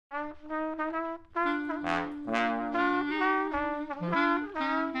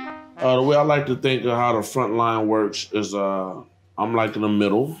The way I like to think of how the front line works is I'm like in the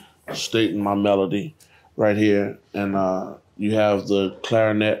middle, stating my melody right here, and you have the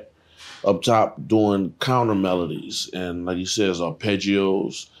clarinet up top doing counter melodies, and like he says,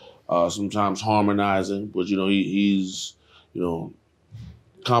 arpeggios, sometimes harmonizing. But he's you know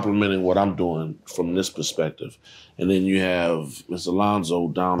complimenting what I'm doing from this perspective. And then you have Mr. Alonzo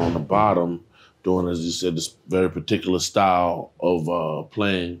down on the bottom doing, as you said, this very particular style of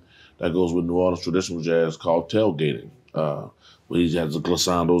playing that goes with New Orleans traditional jazz called tailgating, where he has the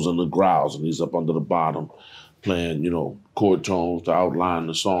glissandos and the growls, and he's up under the bottom playing, chord tones to outline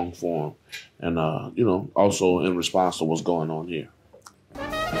the song for him. And, also in response to what's going on here.